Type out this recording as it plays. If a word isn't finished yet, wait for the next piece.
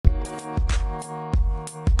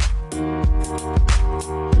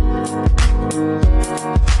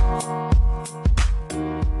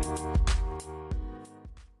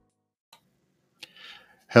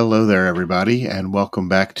Hello there, everybody, and welcome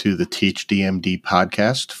back to the Teach DMD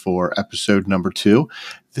podcast for episode number 2.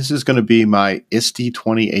 This is going to be my ISTE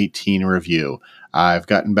 2018 review. I've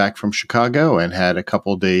gotten back from Chicago and had a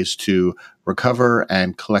couple days to recover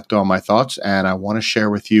and collect all my thoughts, and I want to share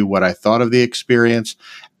with you what I thought of the experience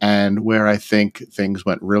and where I think things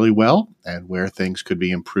went really well and where things could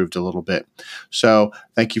be improved a little bit. So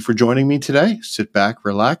thank you for joining me today. Sit back,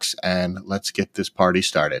 relax, and let's get this party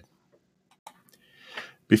started.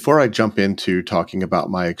 Before I jump into talking about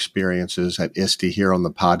my experiences at ISTE here on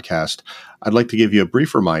the podcast, I'd like to give you a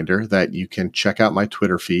brief reminder that you can check out my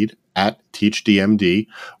Twitter feed at TeachDMD,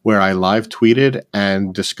 where I live tweeted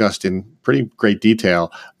and discussed in pretty great detail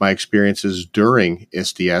my experiences during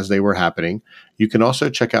ISTE as they were happening. You can also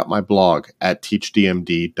check out my blog at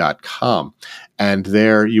teachdmd.com. And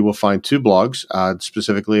there you will find 2 blogs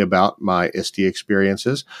specifically about my ISTE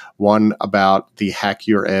experiences. One about the Hack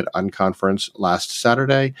Your Ed Unconference last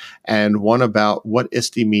Saturday, and one about what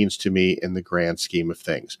ISTE means to me in the grand scheme of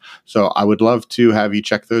things. So I would love to have you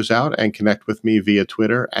check those out and connect with me via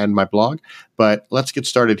Twitter and my blog. But let's get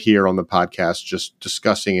started here on the podcast, just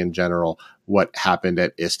discussing in general what happened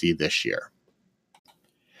at ISTE this year.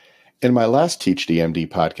 In my last Teach DMD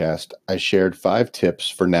podcast, I shared 5 tips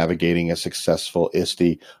for navigating a successful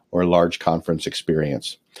ISTE or large conference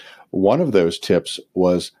experience. One of those tips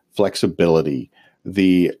was flexibility,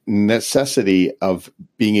 the necessity of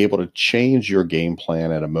being able to change your game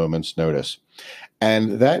plan at a moment's notice.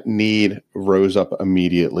 And that need rose up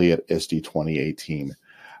immediately at ISTE 2018.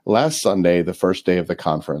 Last Sunday, the first day of the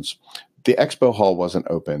conference, the expo hall wasn't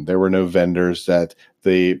open. There were no vendors that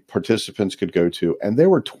the participants could go to, and there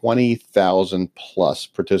were 20,000 plus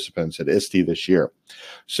participants at ISTE this year.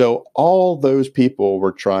 So all those people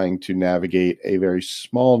were trying to navigate a very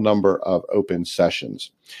small number of open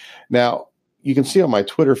sessions. Now, you can see on my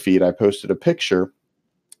Twitter feed, I posted a picture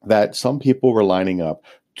that some people were lining up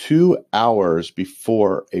 2 hours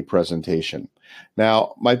before a presentation.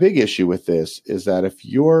 Now, my big issue with this is that if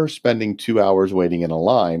you're spending 2 hours waiting in a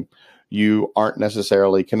line, you aren't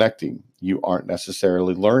necessarily connecting. You aren't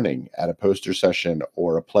necessarily learning at a poster session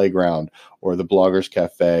or a playground or the Bloggers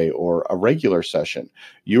Cafe or a regular session.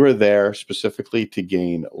 You are there specifically to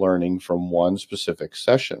gain learning from one specific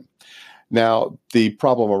session. Now, the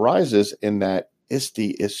problem arises in that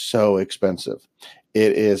ISTE is so expensive.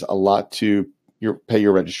 It is a lot to pay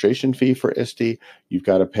your registration fee for ISTE. You've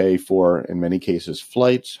got to pay for, in many cases,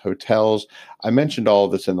 flights, hotels. I mentioned all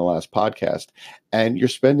of this in the last podcast, and you're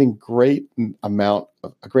spending a great amount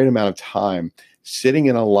of time sitting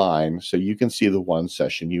in a line so you can see the one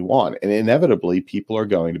session you want. And inevitably, people are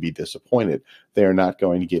going to be disappointed. They are not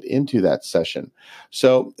going to get into that session.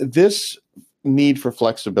 So this need for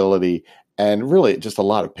flexibility and really just a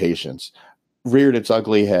lot of patience reared its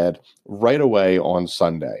ugly head right away on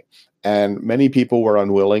Sunday. And many people were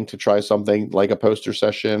unwilling to try something like a poster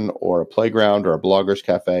session or a playground or a Bloggers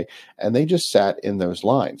Cafe, and they just sat in those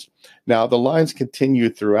lines. Now, the lines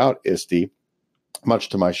continued throughout ISTE, much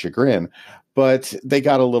to my chagrin, but they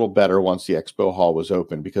got a little better once the expo hall was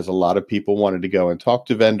open because a lot of people wanted to go and talk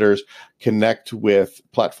to vendors, connect with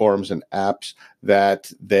platforms and apps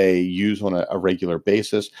that they use on a regular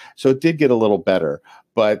basis. So it did get a little better,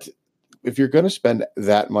 but if you're going to spend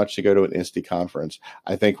that much to go to an ISTE conference,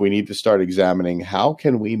 I think we need to start examining how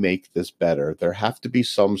can we make this better. There have to be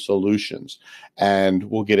some solutions,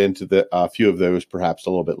 and we'll get into a few of those perhaps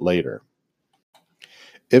a little bit later.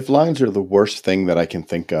 If lines are the worst thing that I can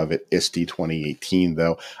think of at ISTE 2018,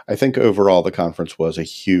 though, I think overall the conference was a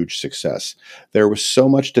huge success. There was so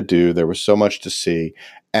much to do, there was so much to see,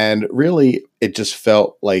 and really it just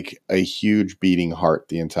felt like a huge beating heart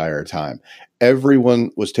the entire time.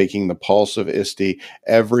 Everyone was taking the pulse of ISTE.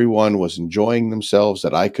 Everyone was enjoying themselves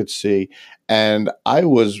that I could see. And I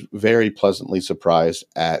was very pleasantly surprised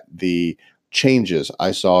at the changes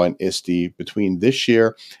I saw in ISTE between this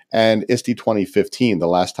year and ISTE 2015, the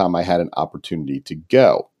last time I had an opportunity to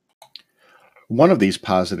go. One of these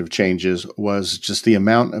positive changes was just the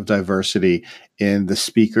amount of diversity in the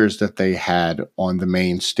speakers that they had on the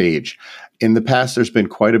main stage. In the past, there's been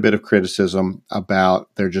quite a bit of criticism about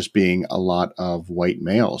there just being a lot of white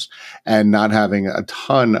males and not having a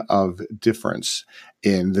ton of difference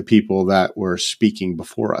in the people that were speaking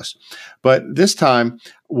before us. But this time,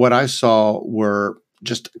 what I saw were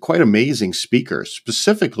just quite amazing speakers,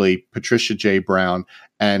 specifically Patricia J. Brown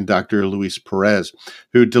and Dr. Luis Perez,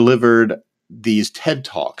 who delivered these TED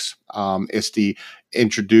Talks. ISTE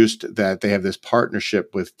introduced that they have this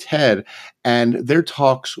partnership with TED, and their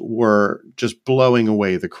talks were just blowing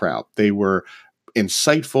away the crowd. They were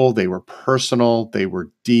insightful, they were personal, they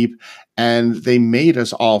were deep, and they made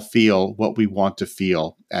us all feel what we want to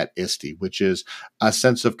feel at ISTE, which is a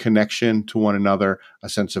sense of connection to one another, a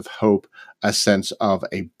sense of hope, a sense of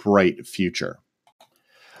a bright future.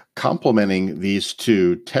 Complementing these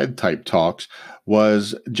two TED-type talks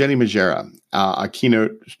was Jenny Majera, a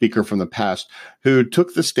keynote speaker from the past, who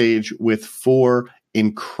took the stage with 4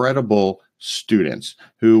 incredible students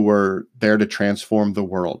who were there to transform the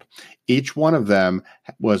world. Each one of them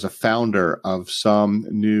was a founder of some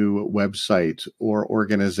new website or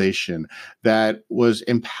organization that was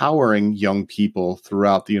empowering young people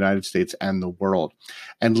throughout the United States and the world.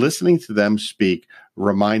 And listening to them speak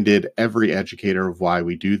reminded every educator of why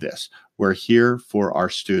we do this. We're here for our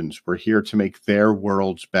students. We're here to make their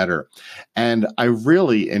worlds better. And I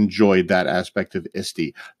really enjoyed that aspect of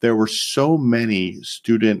ISTE. There were so many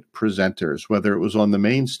student presenters, whether it was on the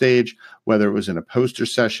main stage, whether it was in a poster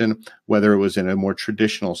session, whether it was in a more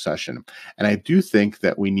traditional session. And I do think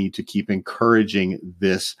that we need to keep encouraging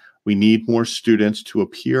this. We need more students to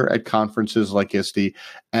appear at conferences like ISTE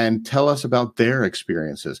and tell us about their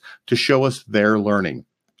experiences, to show us their learning,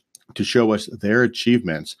 to show us their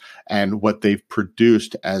achievements and what they've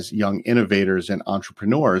produced as young innovators and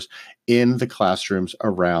entrepreneurs in the classrooms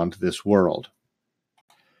around this world.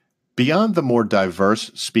 Beyond the more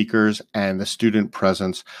diverse speakers and the student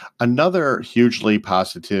presence, another hugely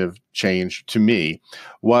positive change to me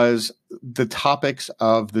was the topics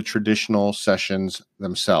of the traditional sessions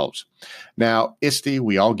themselves. Now, ISTE,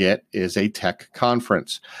 we all get, is a tech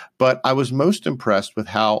conference, but I was most impressed with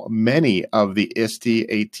how many of the ISTE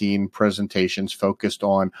 18 presentations focused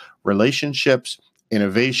on relationships,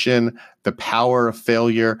 innovation, the power of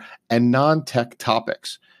failure, and non-tech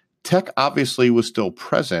topics. Tech obviously was still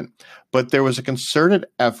present, but there was a concerted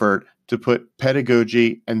effort to put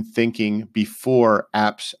pedagogy and thinking before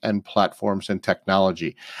apps and platforms and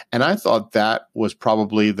technology. And I thought that was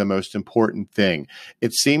probably the most important thing.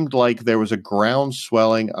 It seemed like there was a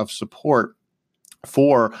groundswelling of support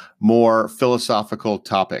for more philosophical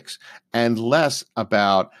topics and less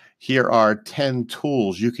about here are 10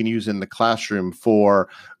 tools you can use in the classroom for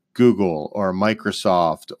Google or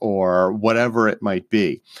Microsoft or whatever it might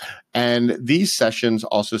be. And these sessions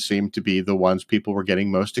also seem to be the ones people were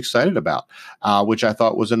getting most excited about, which I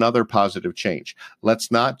thought was another positive change.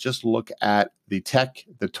 Let's not just look at the tech,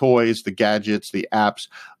 the toys, the gadgets, the apps.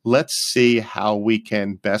 Let's see how we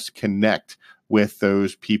can best connect with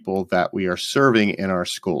those people that we are serving in our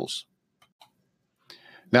schools.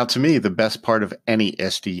 Now, to me, the best part of any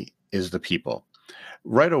ISTE is the people.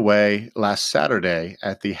 Right away, last Saturday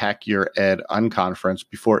at the Hack Your Ed Unconference,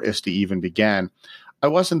 before ISTE even began, I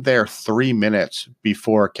wasn't there 3 minutes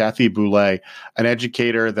before Kathy Boulay, an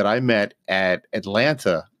educator that I met at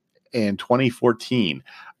Atlanta in 2014,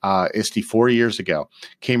 ISTE 4 years ago,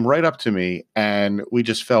 came right up to me, and we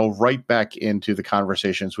just fell right back into the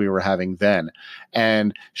conversations we were having then.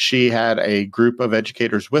 And she had a group of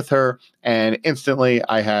educators with her, and instantly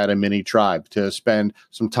I had a mini tribe to spend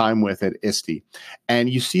some time with at ISTE. And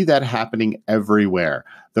you see that happening everywhere.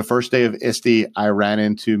 The first day of ISTE, I ran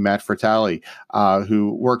into Matt Fratelli,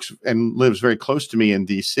 who works and lives very close to me in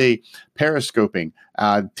DC, periscoping,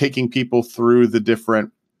 taking people through the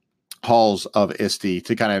different halls of ISTE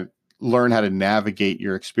to kind of learn how to navigate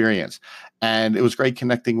your experience. And it was great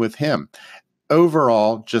connecting with him.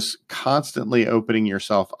 Overall, just constantly opening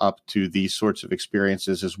yourself up to these sorts of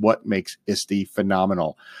experiences is what makes ISTE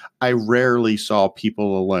phenomenal. I rarely saw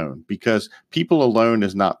people alone, because people alone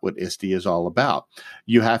is not what ISTE is all about.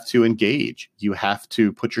 You have to engage. You have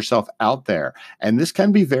to put yourself out there. And this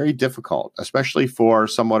can be very difficult, especially for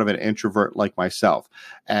somewhat of an introvert like myself.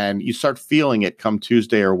 And you start feeling it come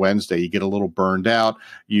Tuesday or Wednesday. You get a little burned out.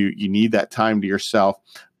 You need that time to yourself.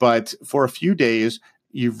 But for a few days,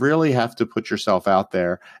 you really have to put yourself out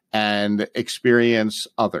there and experience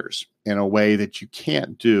others in a way that you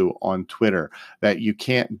can't do on Twitter, that you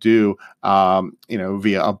can't do,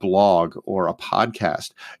 via a blog or a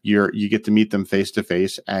podcast. You get to meet them face to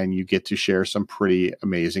face, and you get to share some pretty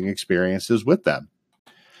amazing experiences with them.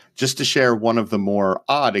 Just to share one of the more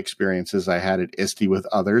odd experiences I had at ISTE with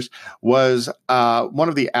others was one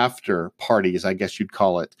of the after parties, I guess you'd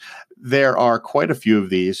call it. There are quite a few of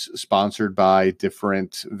these sponsored by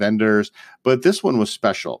different vendors, but this one was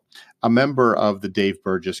special. A member of the Dave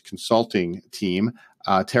Burgess consulting team,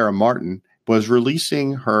 Tara Martin, was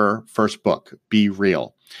releasing her first book, Be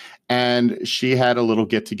Real. And she had a little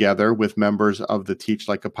get together with members of the Teach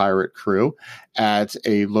Like a Pirate crew at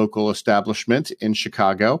a local establishment in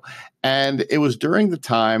Chicago. And it was during the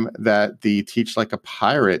time that the Teach Like a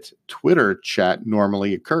Pirate Twitter chat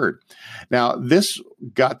normally occurred. Now, this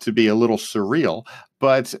got to be a little surreal,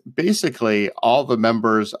 but basically all the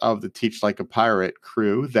members of the Teach Like a Pirate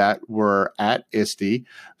crew that were at ISTE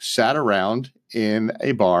sat around in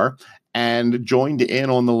a bar and joined in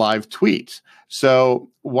on the live tweets. So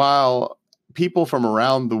while people from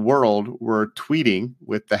around the world were tweeting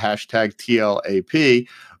with the hashtag TLAP,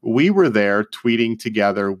 we were there tweeting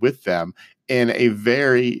together with them in a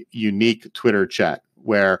very unique Twitter chat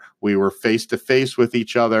where we were face to face with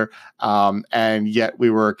each other, and yet we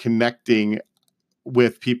were connecting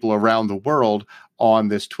with people around the world on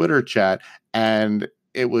this Twitter chat. And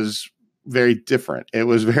it was very different. It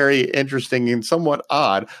was very interesting and somewhat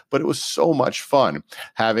odd, but it was so much fun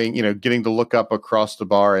having, getting to look up across the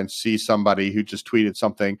bar and see somebody who just tweeted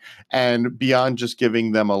something. And beyond just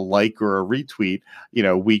giving them a like or a retweet,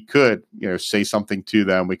 we could, say something to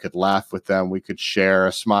them. We could laugh with them. We could share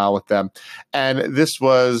a smile with them. And this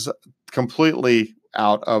was completely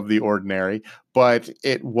out of the ordinary, but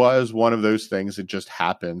it was one of those things that just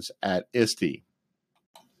happens at ISTE.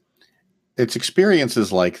 It's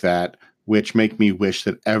experiences like that which make me wish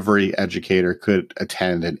that every educator could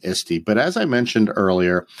attend an ISTE. But as I mentioned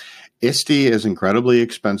earlier, ISTE is incredibly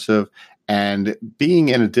expensive, and being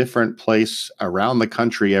in a different place around the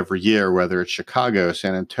country every year, whether it's Chicago,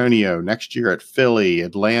 San Antonio, next year at Philly,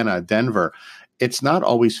 Atlanta, Denver, it's not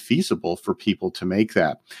always feasible for people to make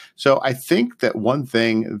that. So I think that one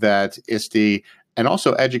thing that ISTE and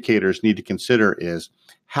also educators need to consider is,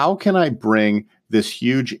 how can I bring this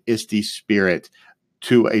huge ISTE spirit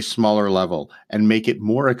to a smaller level and make it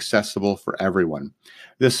more accessible for everyone?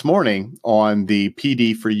 This morning on the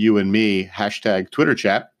PD for You and Me hashtag Twitter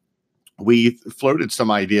chat, we floated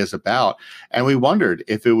some ideas about, and we wondered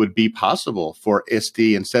if it would be possible for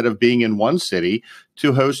ISTE, instead of being in one city,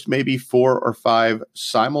 to host maybe 4 or 5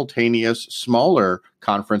 simultaneous smaller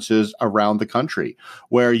conferences around the country,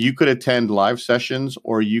 where you could attend live sessions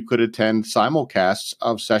or you could attend simulcasts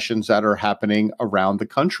of sessions that are happening around the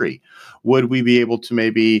country. Would we be able to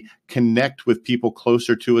maybe connect with people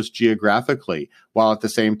closer to us geographically, while at the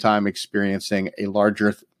same time experiencing a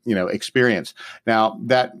larger experience? Now,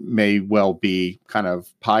 that may well be kind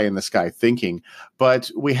of pie in the sky thinking, but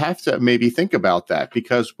we have to maybe think about that,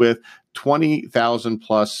 because with 20,000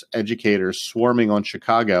 plus educators swarming on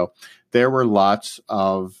Chicago, there were lots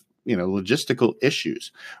of logistical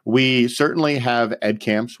issues. We certainly have ed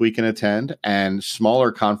camps we can attend, and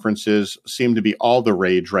smaller conferences seem to be all the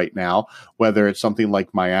rage right now, whether it's something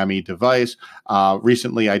like Miami Device.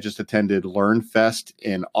 Recently, I just attended LearnFest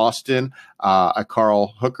in Austin, a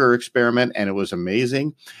Carl Hooker experiment, and it was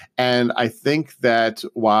amazing. And I think that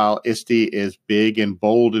while ISTE is big and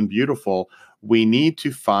bold and beautiful, we need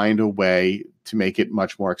to find a way to make it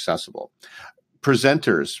much more accessible.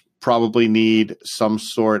 Presenters probably need some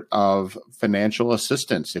sort of financial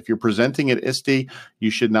assistance. If you're presenting at ISTE,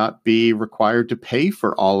 you should not be required to pay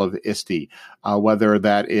for all of ISTE, whether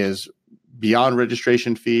that is beyond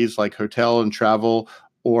registration fees like hotel and travel,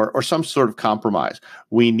 or some sort of compromise.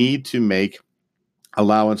 We need to make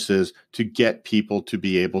allowances to get people to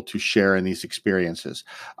be able to share in these experiences.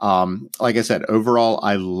 Like I said, overall,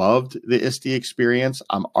 I loved the ISTE experience.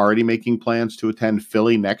 I'm already making plans to attend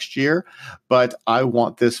Philly next year, but I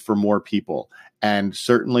want this for more people. And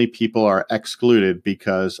certainly people are excluded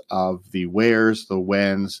because of the wheres, the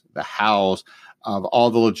whens, the hows, of all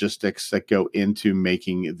the logistics that go into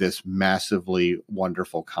making this massively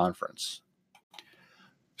wonderful conference.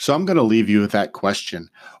 So I'm going to leave you with that question.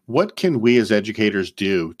 What can we as educators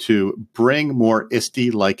do to bring more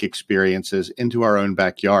ISTE-like experiences into our own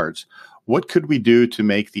backyards? What could we do to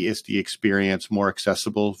make the ISTE experience more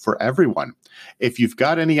accessible for everyone? If you've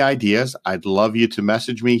got any ideas, I'd love you to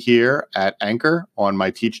message me here at Anchor on my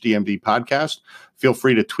TeachDMD podcast. Feel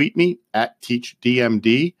free to tweet me at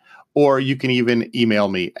TeachDMD, or you can even email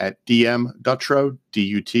me at dm.trow,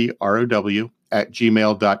 D-U-T-R-O-W,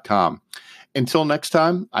 @gmail.com. Until next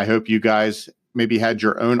time, I hope you guys maybe had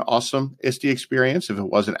your own awesome ISTE experience. If it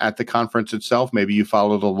wasn't at the conference itself, maybe you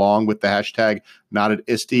followed along with the hashtag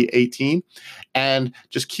 #NotAtISTE18, and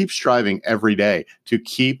just keep striving every day to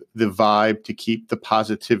keep the vibe, to keep the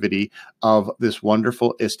positivity of this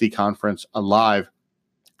wonderful ISTE conference alive,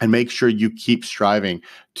 and make sure you keep striving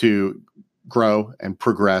to grow and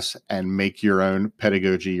progress and make your own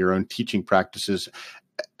pedagogy, your own teaching practices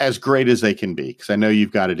as great as they can be, because I know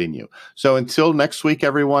you've got it in you. So until next week,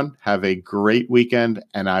 everyone, have a great weekend,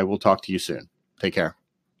 and I will talk to you soon. Take care.